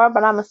before,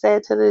 but I'm gonna say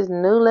it to these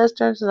new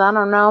listeners, and I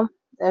don't know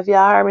if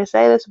y'all heard me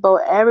say this,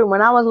 but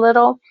when I was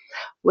little,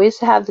 we used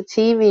to have the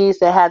TVs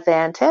that had the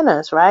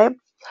antennas, right?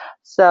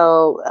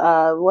 So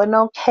with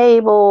no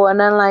cable and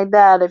nothing like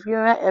that. If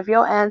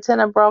your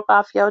antenna broke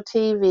off your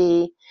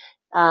TV,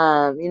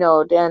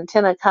 the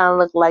antenna kind of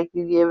looked like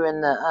you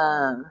giving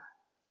the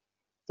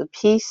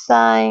peace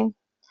sign,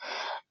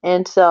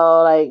 and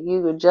so like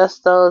you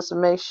adjust those to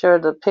make sure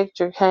the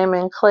picture came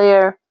in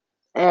clear.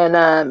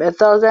 And if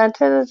those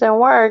antennas didn't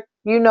work,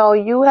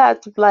 you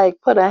had to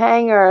like put a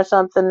hanger or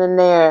something in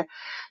there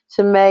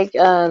to make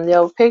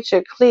your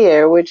picture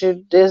clear, which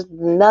is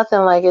nothing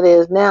like it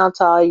is now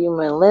to all you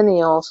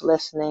millennials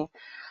listening.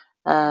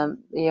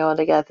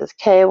 They got this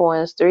cable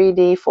and it's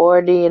 3D,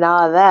 4D, and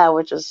all of that,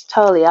 which is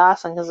totally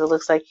awesome because it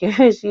looks like you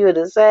in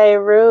the same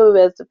room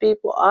as the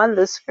people on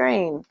the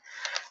screen.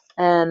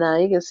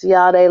 And you can see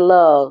all they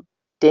little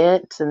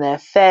dents in their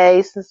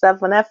face and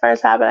stuff. When that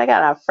first happened, I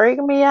got to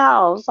freak me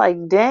out. I was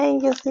like,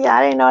 dang, you see,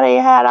 I didn't know they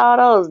had all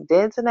those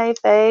dents in their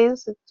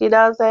face. You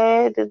know what I'm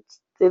saying?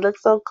 They look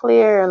so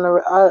clear in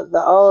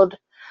the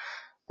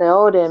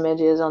old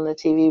images on the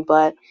TV.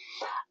 But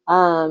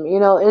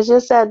it's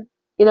just that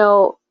you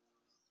know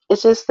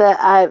it's just that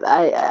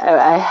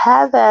I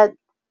have that.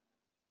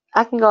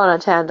 I can go on a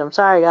tangent.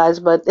 Sorry, guys,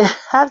 but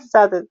that's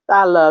something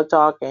I love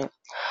talking.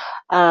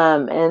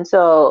 And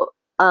so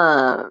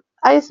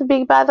I used to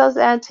be by those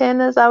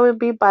antennas. I would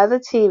be by the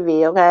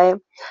TV. Okay,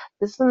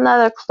 this is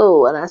another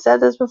clue, and I said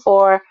this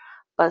before,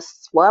 but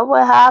what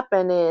would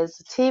happen is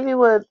the TV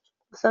would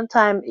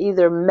sometimes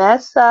either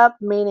mess up,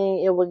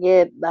 meaning it would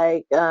get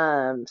like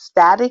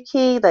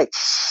staticky, like,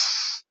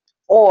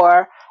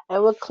 or it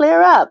would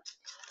clear up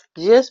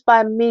just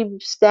by me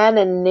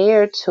standing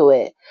near to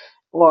it.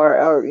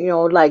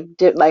 or like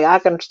I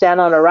can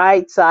stand on the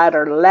right side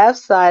or the left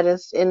side,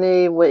 and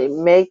it would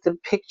make the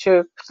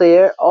picture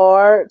clear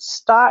or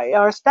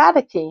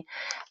staticky.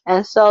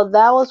 And so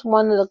that was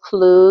one of the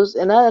clues.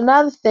 And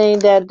another thing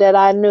that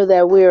I knew,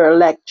 that we were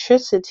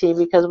electricity,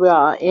 because we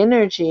are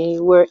energy.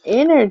 We're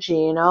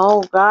energy,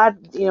 God,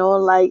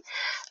 like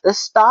the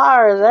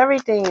stars,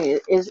 everything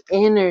is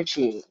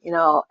energy,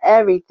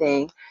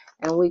 everything.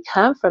 And we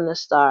come from the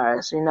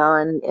stars,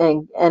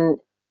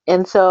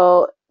 and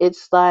so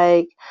it's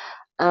like,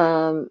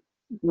 um,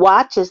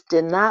 watches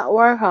did not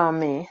work on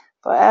me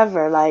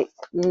forever. Like,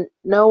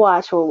 no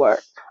watch will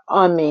work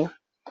on me.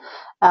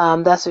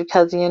 That's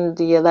because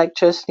the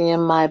electricity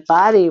in my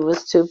body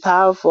was too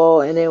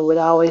powerful, and it would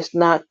always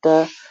knock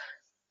the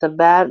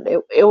bad.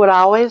 It would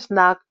always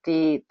knock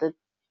the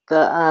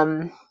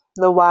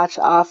watch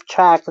off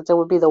track, because it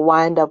would be the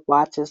wind up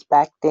watches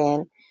back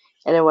then,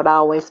 and it would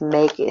always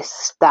make it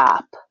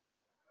stop.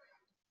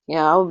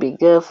 I would be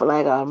good for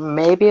like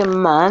maybe a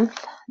month.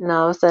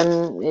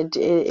 Sudden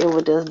it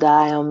would just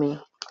die on me,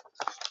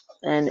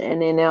 and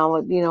then I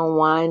would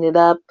wind it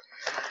up,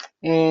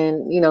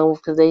 and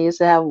because they used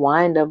to have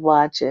wind up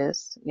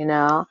watches, and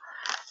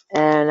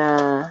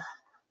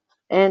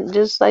and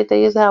just like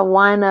they used to have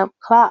wind up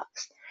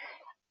clocks,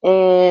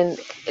 and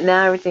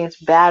now everything's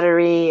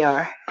battery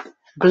or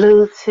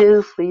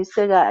Bluetooth. You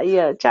still got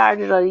charge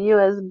it or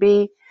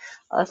USB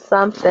or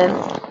something.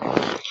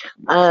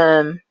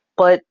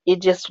 But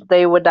it just,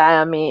 they would die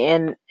on me,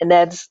 and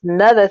that's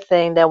another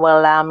thing that will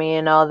allow me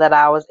to know that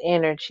I was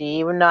energy,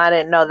 even though I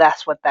didn't know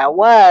that's what that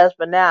was.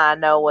 But now I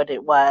know what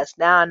it was.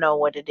 Now I know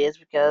what it is,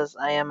 because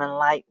I am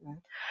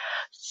enlightened.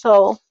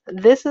 So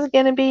this is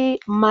going to be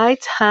my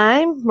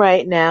time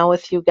right now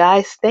with you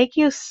guys. Thank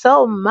you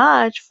so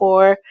much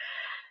for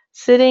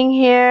sitting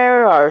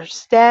here or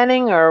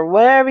standing or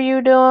whatever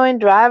you're doing,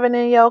 driving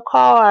in your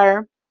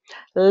car,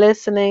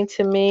 listening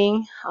to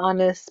me on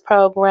this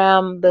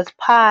program, this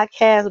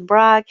podcast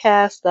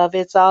broadcast of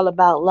It's All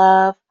About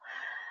Love.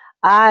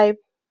 I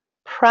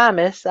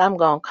promise I'm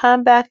going to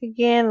come back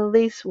again at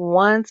least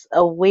once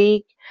a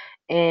week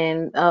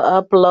and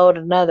upload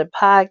another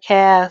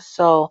podcast.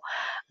 So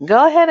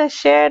go ahead and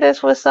share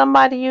this with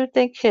somebody you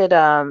think could,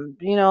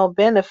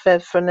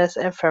 benefit from this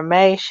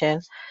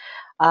information.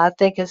 I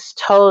think it's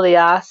totally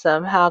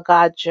awesome how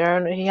God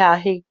journey, how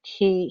he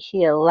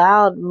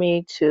allowed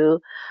me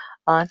to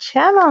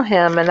channel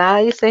him. And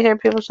I used to hear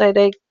people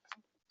say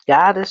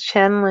God is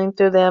channeling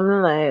through them.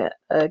 I'm like,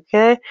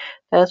 okay,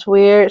 that's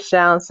weird.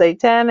 Sounds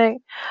satanic,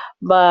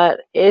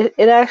 but it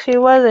actually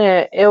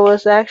wasn't. It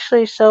was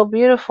actually so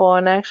beautiful,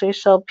 and actually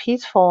so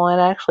peaceful,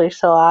 and actually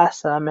so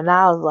awesome. And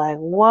I was like,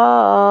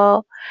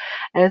 whoa.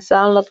 And so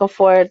I'm looking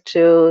forward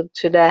to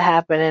that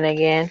happening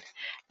again.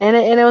 And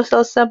it was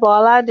so simple.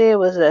 All I did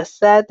was just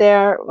sat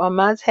there on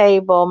my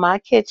table, my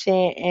kitchen,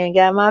 and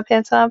got my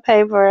pencil and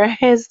paper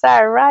and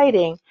start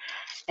writing.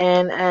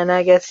 And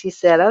I guess he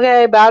said,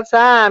 okay, about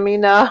time,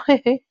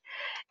 and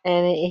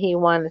he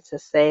wanted to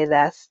say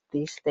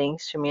these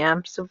things to me.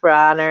 I'm super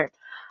honored.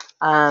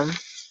 Um,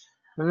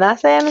 I'm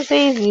not saying it's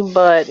easy,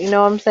 but you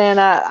know what I'm saying.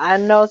 I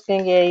know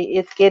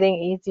it's getting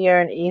easier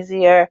and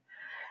easier.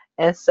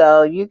 And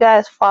so you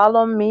guys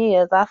follow me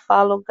as I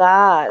follow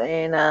God,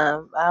 and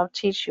I'll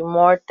teach you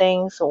more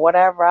things. So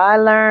whatever I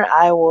learn,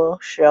 I will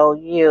show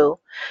you,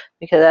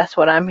 because that's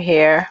what I'm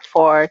here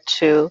for,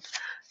 to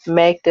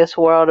make this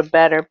world a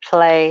better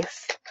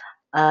place,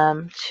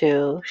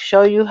 to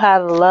show you how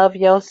to love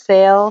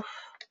yourself.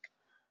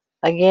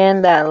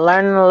 Again, that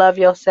learning to love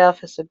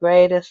yourself is the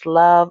greatest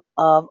love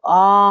of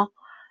all.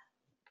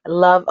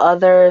 Love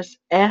others,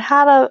 and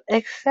how to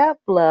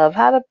accept love,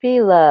 how to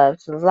be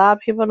loved. A lot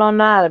of people don't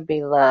know how to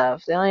be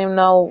loved. They don't even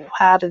know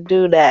how to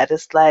do that.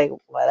 It's like,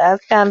 well,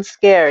 that's kind of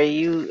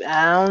scary.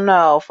 I don't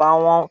know if I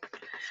want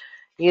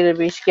you to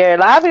be scared.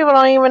 A lot of people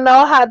don't even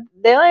know how.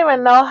 They don't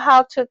even know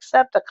how to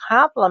accept a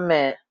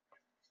compliment.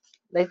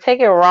 They take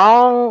it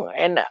wrong,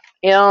 and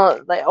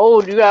like,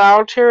 oh, you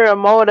got ulterior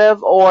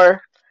motive,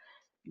 or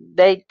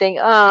they think,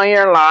 oh,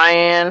 you're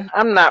lying.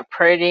 I'm not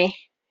pretty,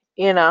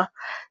 you know.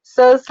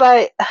 So it's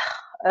like,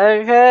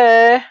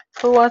 okay,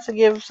 who wants to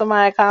give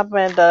somebody a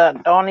compliment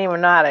that don't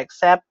even know how to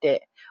accept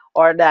it,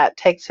 or that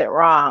takes it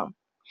wrong?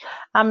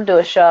 I'm gonna do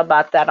a show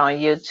about that on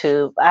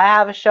YouTube. I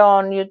have a show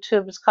on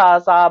YouTube. It's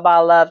called It's All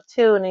About Love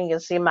too, and you can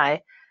see my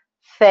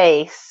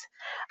face.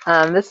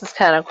 This is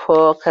kind of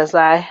cool because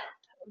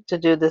to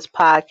do this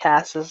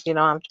podcast is, I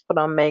have to put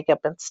on makeup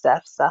and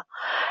stuff. So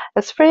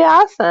it's pretty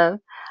awesome.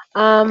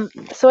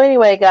 So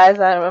anyway, guys,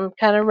 I'm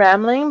kind of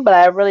rambling, but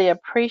I really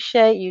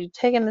appreciate you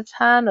taking the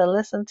time to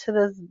listen to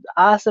this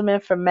awesome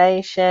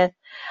information.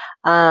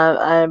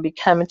 I'll be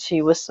coming to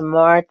you with some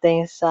more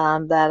things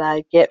that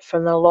I get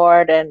from the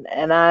Lord, and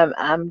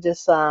I'm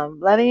just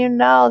letting you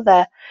know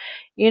that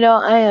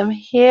I am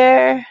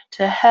here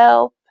to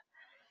help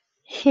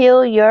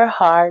heal your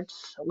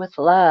hearts with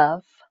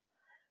love.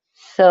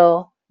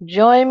 So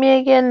join me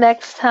again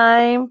next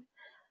time.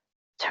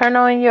 Turn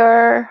on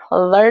your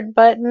alert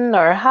button,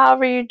 or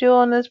however you do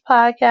on this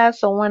podcast.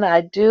 So when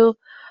I do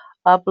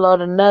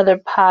upload another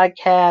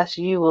podcast,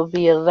 you will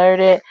be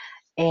alerted.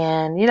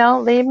 And,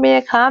 leave me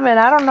a comment.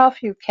 I don't know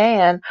if you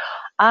can.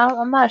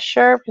 I'm not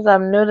sure because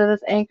I'm new to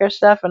this Anchor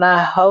stuff, and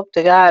I hope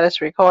to God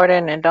it's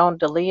recording and don't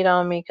delete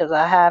on me because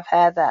I have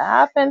had that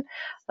happen.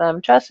 But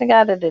I'm trusting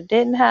God that it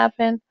didn't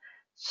happen.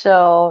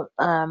 So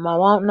I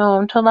won't know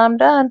until I'm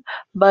done.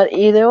 But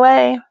either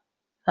way,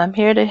 I'm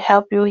here to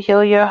help you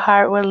heal your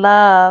heart with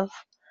love.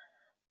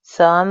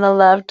 So I'm the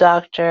love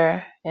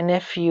doctor. And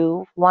if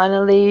you want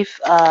to leave,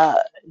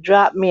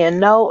 drop me a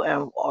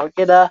note or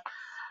get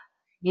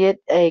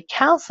a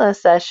counseling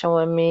session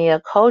with me, a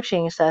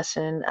coaching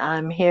session.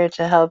 I'm here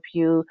to help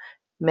you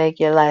make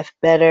your life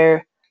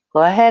better.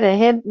 Go ahead and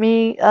hit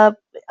me up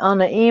on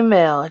the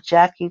email,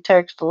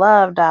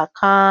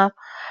 JackieTurksLove.com.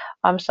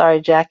 I'm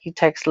sorry,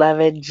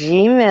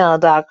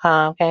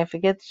 JackieTurksLove@gmail.com. Can't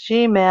forget the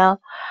Gmail.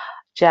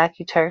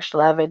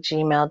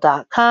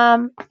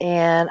 JackieTurksLove@gmail.com,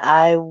 and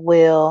I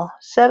will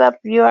set up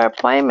your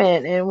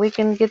appointment and we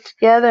can get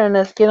together and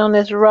let's get on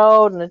this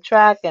road and the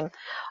track and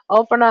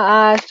open our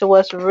eyes to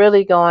what's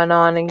really going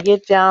on and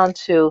get down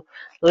to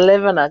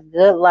living a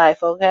good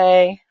life,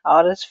 okay?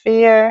 All this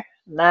fear,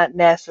 not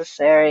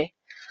necessary.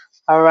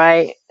 All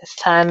right, it's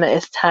time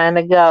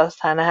to go. It's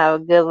time to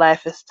have a good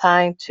life. It's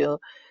time to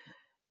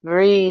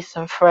breathe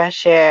some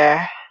fresh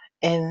air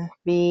and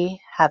be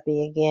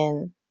happy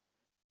again.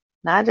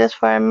 Not just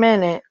for a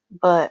minute,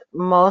 but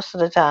most of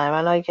the time.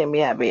 I know you can be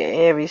happy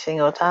every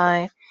single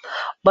time,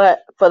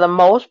 but for the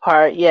most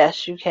part,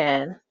 yes, you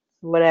can.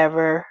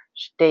 Whatever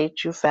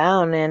state you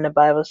found in, the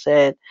Bible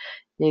said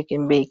you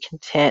can be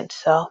content.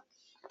 So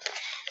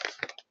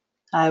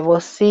I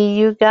will see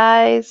you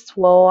guys.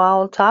 Well,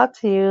 I'll talk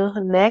to you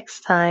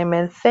next time,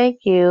 and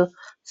thank you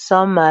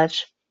so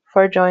much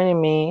for joining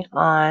me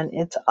on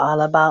It's All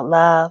About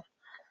Love.